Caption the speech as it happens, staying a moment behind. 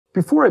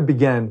Before I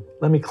begin,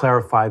 let me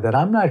clarify that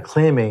I'm not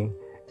claiming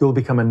you'll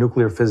become a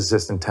nuclear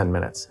physicist in 10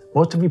 minutes.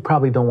 Most of you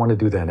probably don't want to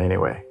do that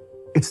anyway.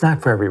 It's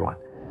not for everyone.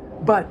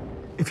 But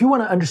if you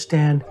want to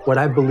understand what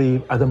I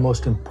believe are the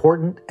most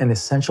important and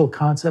essential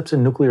concepts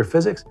in nuclear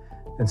physics,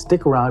 then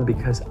stick around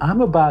because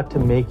I'm about to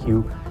make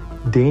you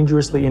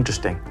dangerously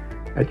interesting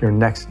at your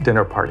next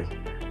dinner party.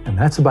 And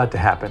that's about to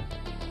happen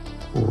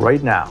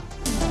right now.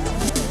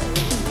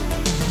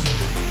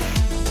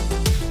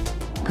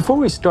 Before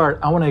we start,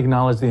 I want to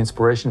acknowledge the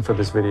inspiration for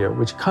this video,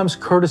 which comes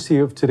courtesy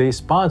of today's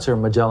sponsor,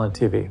 Magellan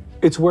TV.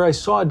 It's where I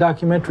saw a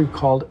documentary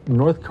called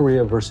North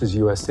Korea versus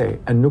USA,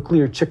 a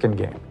nuclear chicken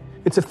game.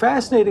 It's a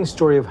fascinating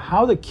story of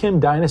how the Kim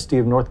dynasty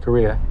of North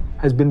Korea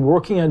has been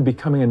working on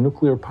becoming a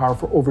nuclear power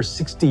for over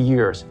 60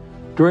 years,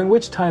 during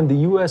which time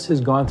the US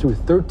has gone through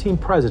 13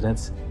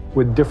 presidents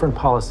with different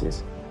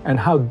policies, and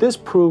how this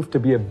proved to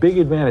be a big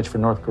advantage for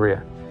North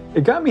Korea.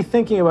 It got me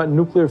thinking about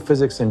nuclear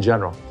physics in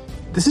general.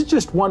 This is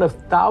just one of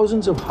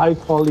thousands of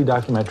high-quality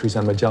documentaries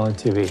on Magellan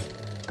TV,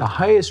 the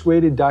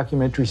highest-rated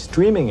documentary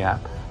streaming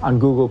app on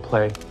Google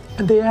Play,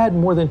 and they add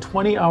more than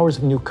 20 hours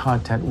of new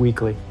content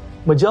weekly.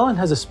 Magellan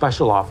has a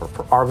special offer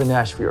for Arvin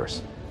Nash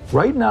viewers.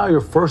 Right now,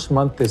 your first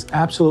month is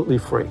absolutely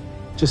free.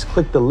 Just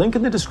click the link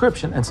in the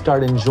description and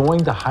start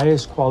enjoying the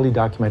highest-quality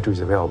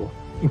documentaries available,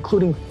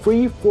 including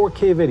free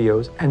 4K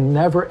videos and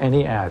never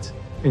any ads.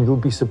 And you'll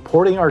be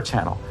supporting our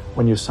channel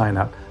when you sign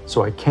up,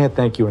 so I can't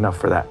thank you enough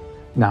for that.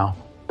 Now,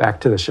 back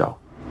to the show.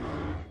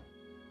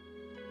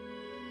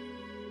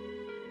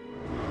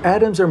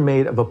 Atoms are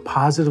made of a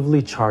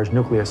positively charged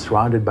nucleus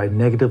surrounded by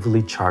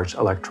negatively charged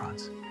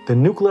electrons. The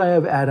nuclei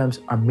of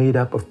atoms are made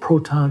up of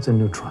protons and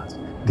neutrons.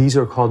 These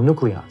are called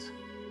nucleons.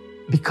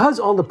 Because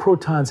all the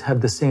protons have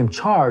the same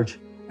charge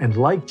and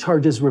like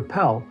charges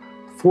repel,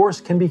 force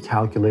can be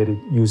calculated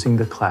using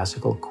the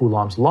classical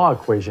Coulomb's law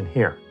equation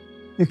here.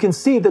 You can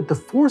see that the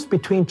force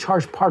between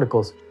charged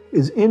particles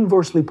is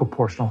inversely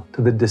proportional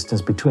to the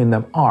distance between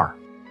them, r.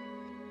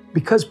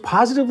 Because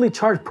positively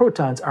charged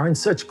protons are in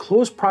such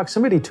close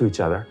proximity to each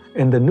other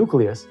in the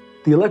nucleus,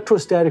 the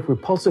electrostatic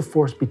repulsive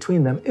force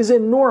between them is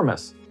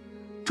enormous.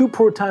 Two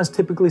protons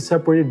typically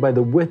separated by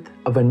the width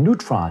of a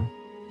neutron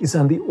is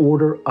on the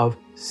order of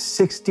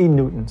 60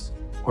 newtons,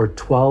 or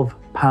 12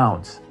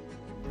 pounds.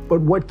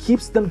 But what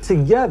keeps them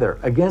together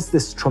against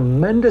this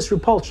tremendous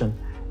repulsion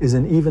is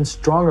an even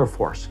stronger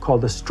force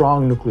called the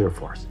strong nuclear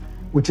force,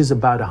 which is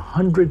about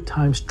 100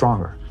 times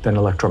stronger than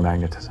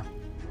electromagnetism.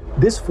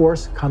 This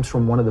force comes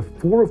from one of the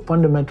four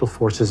fundamental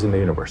forces in the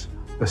universe,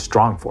 the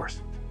strong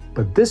force.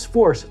 But this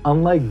force,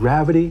 unlike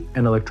gravity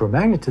and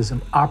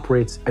electromagnetism,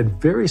 operates at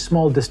very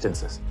small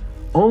distances,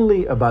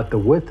 only about the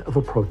width of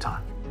a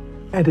proton.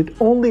 And it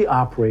only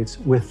operates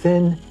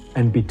within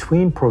and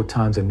between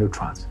protons and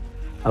neutrons.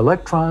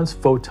 Electrons,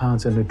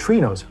 photons, and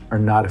neutrinos are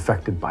not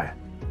affected by it.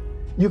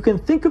 You can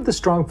think of the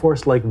strong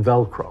force like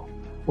Velcro.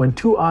 When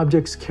two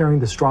objects carrying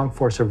the strong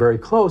force are very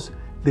close,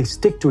 they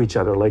stick to each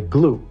other like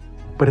glue.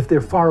 But if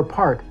they're far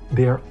apart,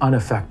 they are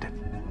unaffected.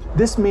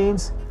 This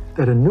means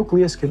that a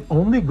nucleus can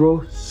only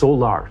grow so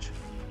large.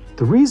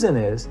 The reason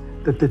is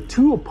that the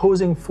two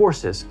opposing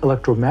forces,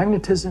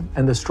 electromagnetism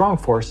and the strong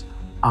force,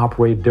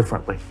 operate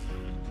differently.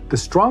 The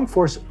strong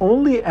force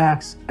only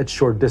acts at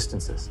short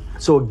distances,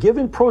 so a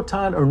given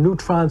proton or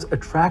neutron's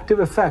attractive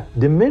effect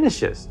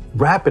diminishes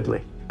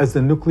rapidly as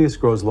the nucleus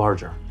grows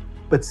larger.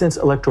 But since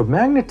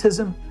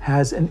electromagnetism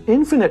has an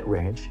infinite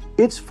range,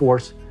 its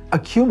force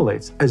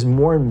accumulates as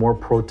more and more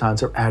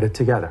protons are added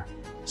together.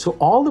 So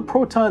all the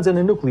protons in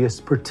a nucleus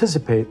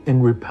participate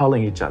in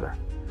repelling each other.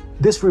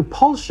 This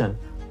repulsion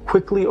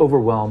quickly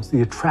overwhelms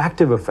the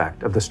attractive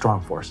effect of the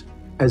strong force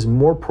as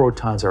more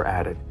protons are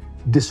added,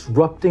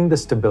 disrupting the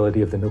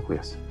stability of the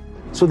nucleus.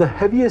 So the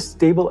heaviest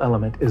stable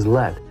element is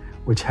lead,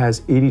 which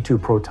has 82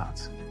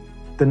 protons.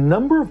 The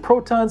number of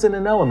protons in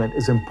an element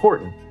is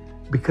important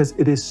because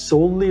it is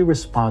solely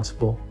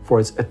responsible for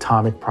its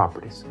atomic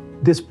properties.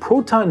 This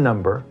proton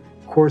number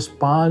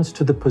corresponds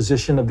to the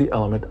position of the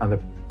element on the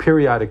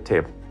periodic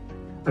table.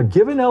 A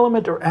given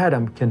element or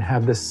atom can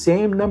have the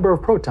same number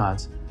of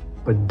protons,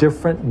 but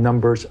different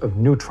numbers of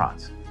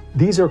neutrons.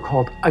 These are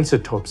called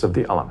isotopes of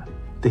the element.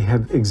 They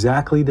have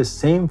exactly the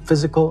same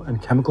physical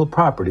and chemical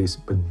properties,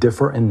 but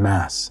differ in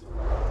mass.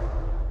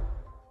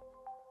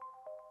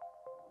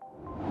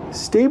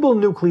 Stable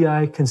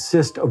nuclei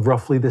consist of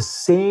roughly the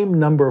same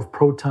number of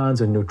protons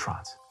and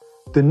neutrons.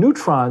 The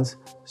neutrons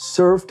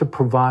serve to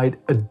provide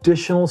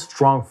additional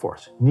strong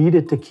force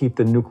needed to keep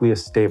the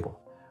nucleus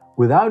stable.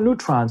 Without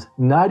neutrons,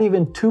 not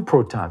even two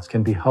protons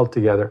can be held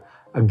together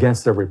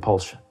against their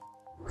repulsion.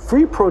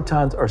 Free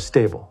protons are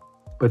stable,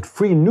 but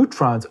free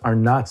neutrons are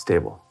not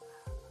stable.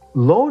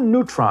 Lone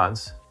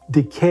neutrons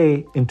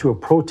decay into a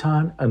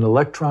proton, an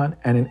electron,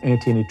 and an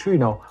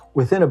antineutrino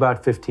within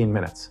about 15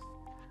 minutes.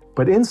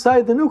 But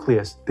inside the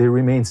nucleus, they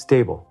remain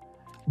stable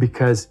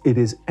because it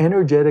is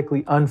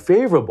energetically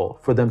unfavorable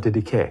for them to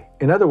decay.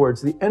 In other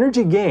words, the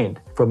energy gained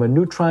from a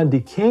neutron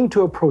decaying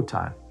to a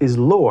proton is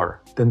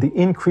lower than the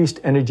increased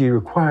energy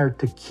required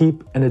to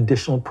keep an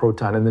additional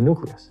proton in the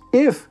nucleus,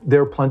 if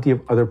there are plenty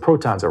of other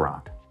protons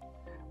around.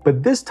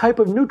 But this type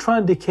of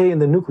neutron decay in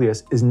the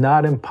nucleus is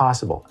not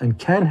impossible and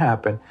can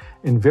happen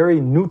in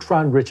very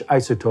neutron-rich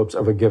isotopes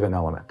of a given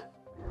element.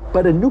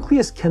 But a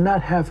nucleus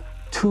cannot have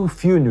too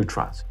few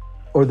neutrons,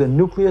 or the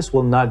nucleus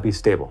will not be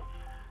stable.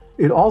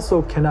 It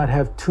also cannot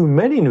have too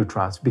many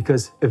neutrons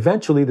because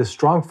eventually the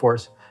strong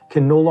force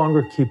can no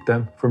longer keep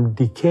them from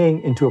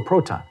decaying into a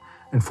proton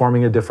and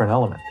forming a different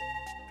element.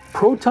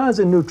 Protons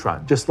and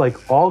neutrons, just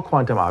like all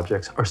quantum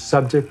objects, are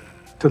subject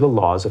to the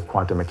laws of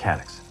quantum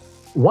mechanics.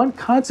 One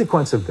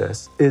consequence of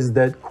this is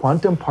that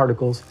quantum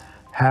particles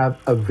have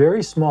a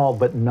very small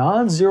but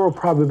non-zero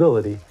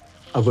probability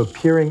of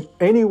appearing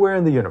anywhere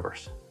in the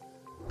universe.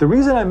 The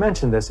reason I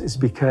mention this is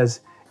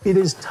because it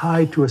is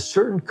tied to a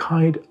certain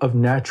kind of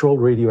natural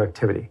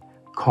radioactivity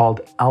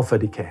called alpha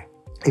decay.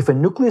 If a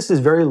nucleus is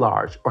very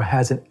large or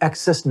has an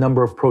excess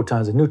number of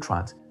protons and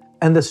neutrons,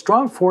 and the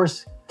strong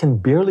force can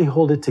barely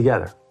hold it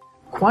together,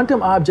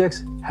 quantum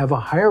objects have a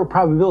higher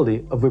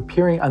probability of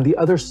appearing on the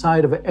other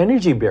side of an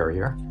energy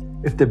barrier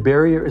if the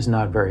barrier is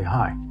not very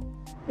high.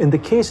 In the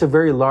case of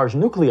very large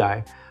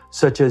nuclei,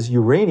 such as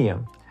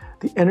uranium,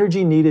 the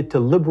energy needed to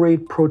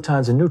liberate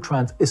protons and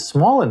neutrons is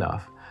small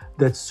enough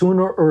that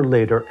sooner or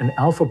later an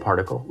alpha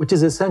particle, which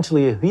is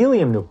essentially a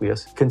helium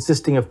nucleus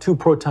consisting of 2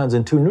 protons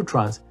and 2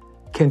 neutrons,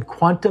 can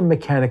quantum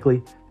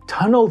mechanically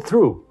tunnel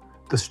through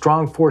the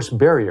strong force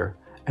barrier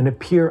and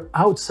appear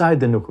outside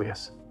the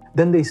nucleus.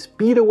 Then they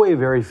speed away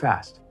very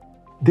fast.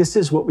 This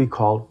is what we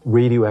call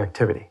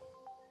radioactivity.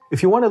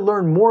 If you want to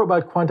learn more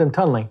about quantum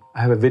tunneling,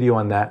 I have a video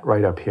on that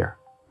right up here.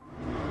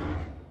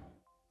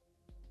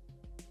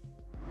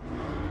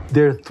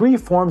 There are 3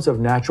 forms of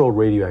natural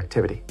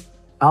radioactivity: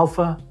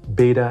 alpha,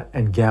 beta,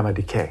 and gamma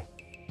decay.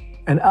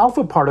 An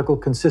alpha particle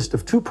consists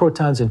of 2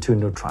 protons and 2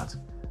 neutrons.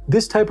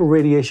 This type of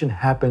radiation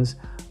happens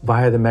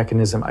via the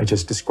mechanism I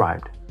just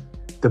described.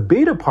 The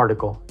beta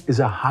particle is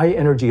a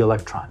high-energy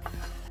electron.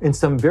 In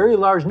some very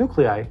large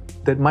nuclei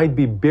that might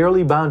be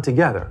barely bound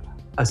together,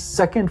 a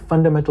second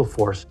fundamental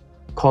force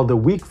called the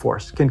weak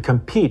force can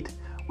compete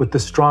with the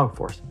strong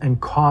force and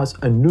cause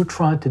a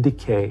neutron to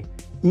decay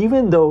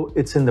even though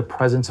it's in the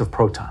presence of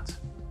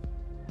protons.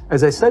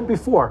 As I said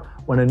before,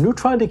 when a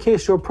neutron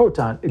decays to a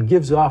proton, it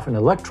gives off an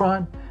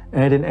electron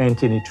and an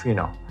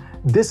antineutrino.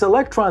 This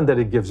electron that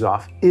it gives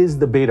off is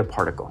the beta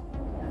particle.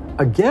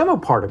 A gamma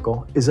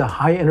particle is a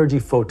high-energy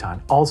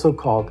photon, also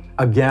called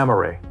a gamma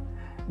ray.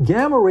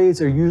 Gamma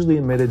rays are usually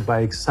emitted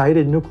by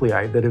excited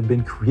nuclei that have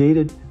been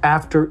created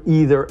after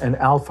either an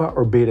alpha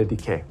or beta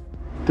decay.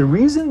 The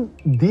reason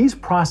these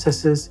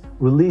processes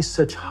release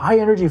such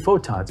high-energy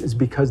photons is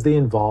because they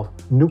involve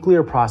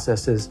nuclear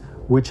processes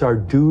which are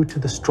due to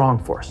the strong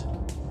force.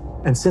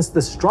 And since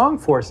the strong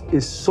force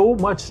is so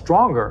much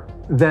stronger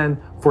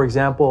than, for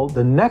example,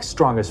 the next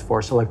strongest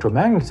force,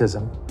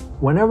 electromagnetism,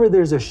 whenever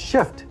there's a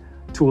shift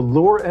to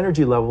lower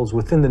energy levels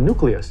within the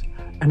nucleus,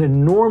 an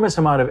enormous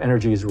amount of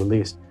energy is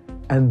released.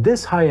 And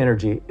this high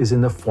energy is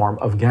in the form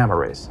of gamma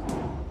rays.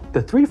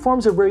 The 3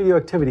 forms of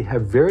radioactivity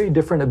have very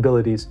different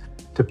abilities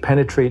to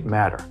penetrate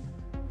matter.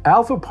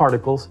 Alpha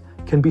particles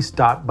can be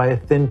stopped by a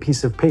thin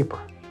piece of paper.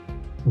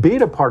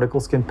 Beta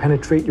particles can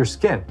penetrate your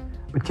skin,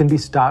 but can be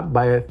stopped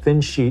by a thin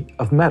sheet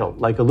of metal,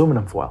 like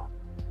aluminum foil.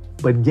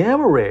 But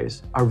gamma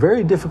rays are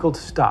very difficult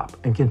to stop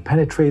and can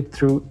penetrate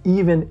through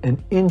even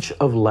an inch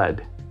of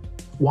lead.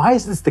 Why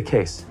is this the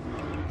case?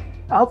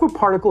 Alpha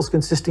particles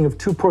consisting of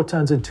 2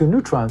 protons and 2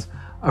 neutrons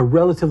are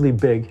relatively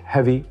big,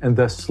 heavy, and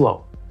thus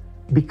slow.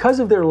 Because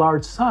of their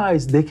large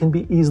size, they can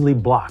be easily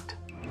blocked.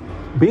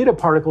 Beta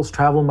particles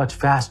travel much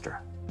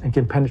faster and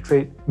can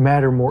penetrate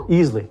matter more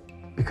easily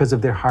because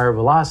of their higher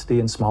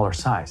velocity and smaller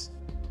size.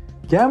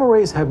 Gamma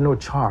rays have no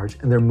charge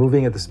and they're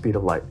moving at the speed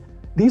of light.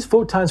 These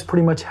photons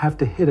pretty much have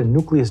to hit a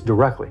nucleus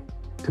directly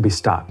to be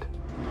stopped.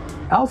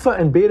 Alpha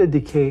and beta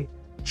decay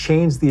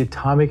change the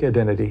atomic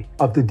identity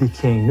of the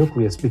decaying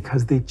nucleus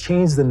because they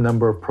change the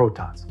number of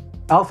protons.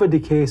 Alpha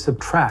decay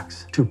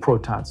subtracts 2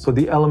 protons, so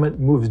the element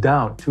moves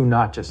down 2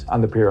 notches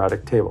on the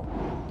periodic table.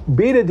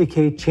 Beta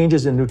decay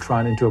changes a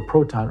neutron into a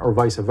proton or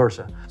vice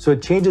versa, so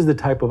it changes the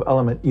type of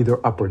element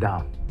either up or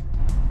down.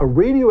 A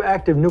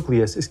radioactive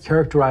nucleus is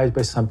characterized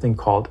by something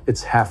called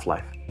its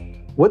half-life.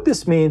 What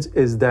this means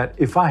is that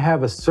if I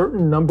have a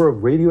certain number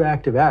of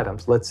radioactive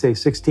atoms, let's say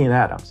 16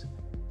 atoms,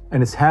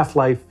 and its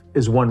half-life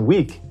is 1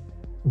 week,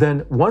 then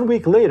 1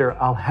 week later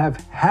I'll have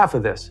half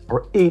of this,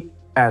 or 8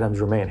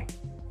 atoms remaining.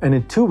 And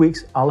in 2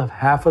 weeks I'll have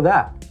half of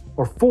that,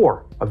 or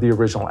 4 of the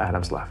original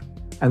atoms left.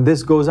 And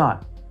this goes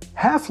on.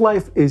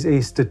 Half-life is a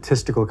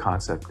statistical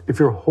concept. If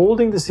you're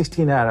holding the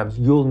 16 atoms,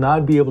 you'll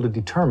not be able to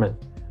determine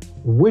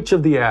which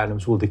of the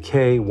atoms will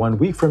decay 1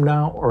 week from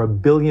now or 1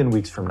 billion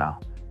weeks from now.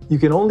 You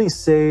can only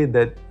say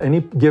that any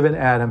given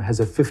atom has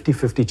a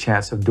 50-50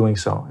 chance of doing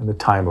so in the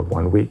time of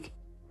 1 week.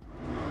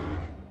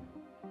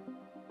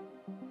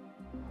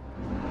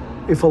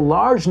 If a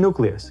large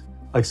nucleus,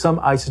 like some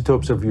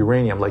isotopes of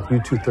uranium like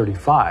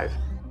U-235,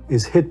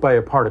 is hit by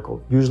a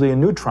particle, usually a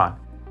neutron,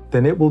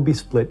 then it will be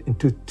split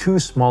into 2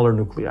 smaller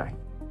nuclei.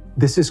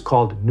 This is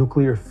called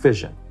nuclear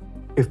fission.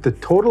 If the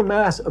total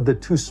mass of the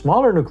 2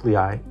 smaller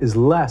nuclei is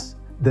less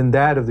than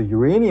that of the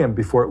uranium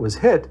before it was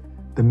hit,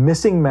 the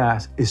missing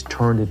mass is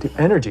turned into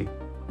energy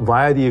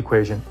via the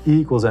equation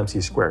E equals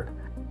mc squared.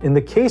 In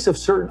the case of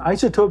certain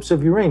isotopes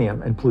of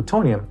uranium and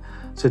plutonium,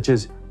 such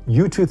as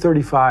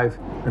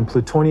U-235 and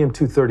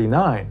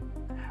plutonium-239,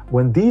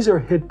 when these are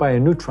hit by a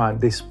neutron,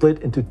 they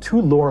split into 2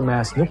 lower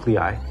mass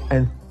nuclei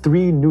and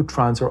 3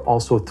 neutrons are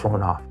also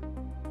thrown off.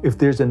 If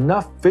there's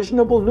enough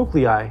fissionable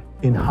nuclei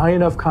in high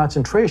enough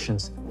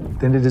concentrations,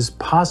 then it is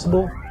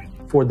possible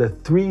for the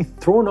 3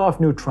 thrown off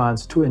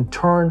neutrons to in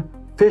turn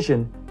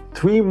fission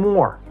 3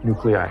 more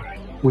nuclei,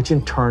 which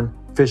in turn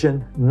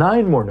fission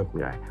 9 more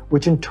nuclei,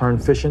 which in turn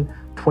fission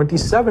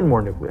 27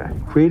 more nuclei,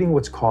 creating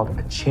what's called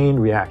a chain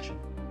reaction.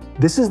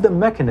 This is the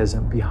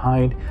mechanism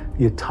behind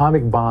the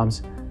atomic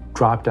bombs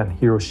dropped on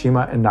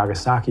Hiroshima and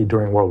Nagasaki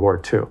during World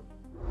War II.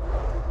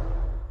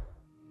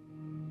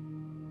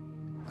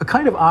 A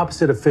kind of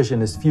opposite of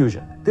fission is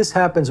fusion. This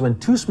happens when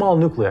 2 small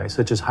nuclei,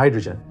 such as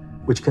hydrogen,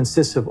 which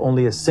consists of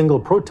only a single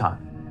proton,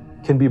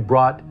 can be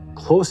brought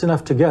close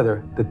enough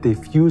together that they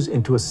fuse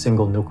into a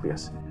single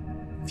nucleus.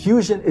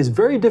 Fusion is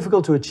very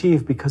difficult to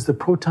achieve because the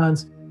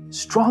protons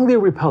strongly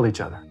repel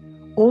each other.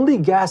 Only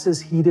gases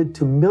heated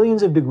to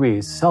millions of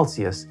degrees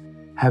Celsius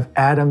have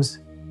atoms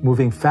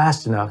moving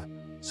fast enough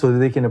so that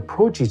they can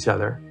approach each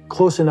other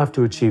close enough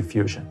to achieve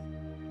fusion.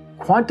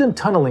 Quantum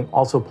tunneling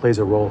also plays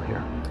a role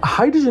here. A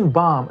hydrogen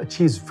bomb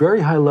achieves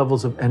very high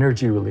levels of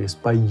energy release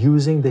by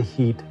using the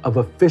heat of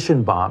a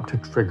fission bomb to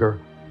trigger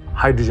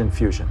hydrogen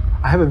fusion.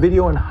 I have a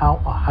video on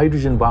how a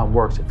hydrogen bomb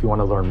works if you want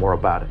to learn more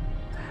about it.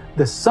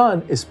 The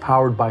sun is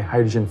powered by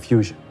hydrogen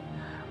fusion,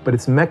 but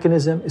its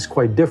mechanism is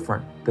quite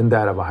different than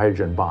that of a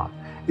hydrogen bomb.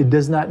 It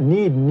does not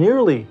need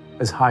nearly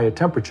as high a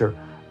temperature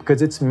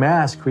because its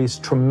mass creates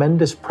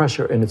tremendous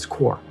pressure in its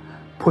core,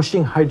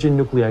 pushing hydrogen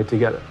nuclei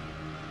together.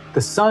 The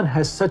sun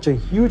has such a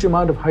huge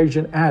amount of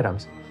hydrogen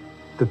atoms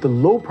that the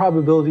low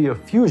probability of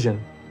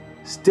fusion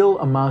still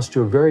amounts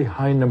to a very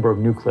high number of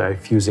nuclei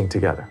fusing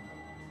together.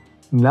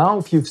 Now,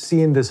 if you've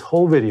seen this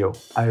whole video,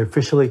 I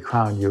officially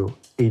crown you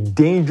a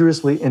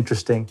dangerously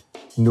interesting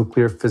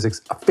nuclear physics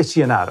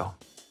aficionado.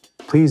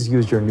 Please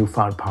use your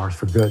newfound powers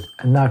for good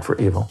and not for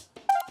evil.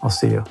 I'll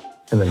see you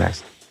in the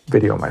next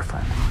video, my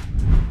friend.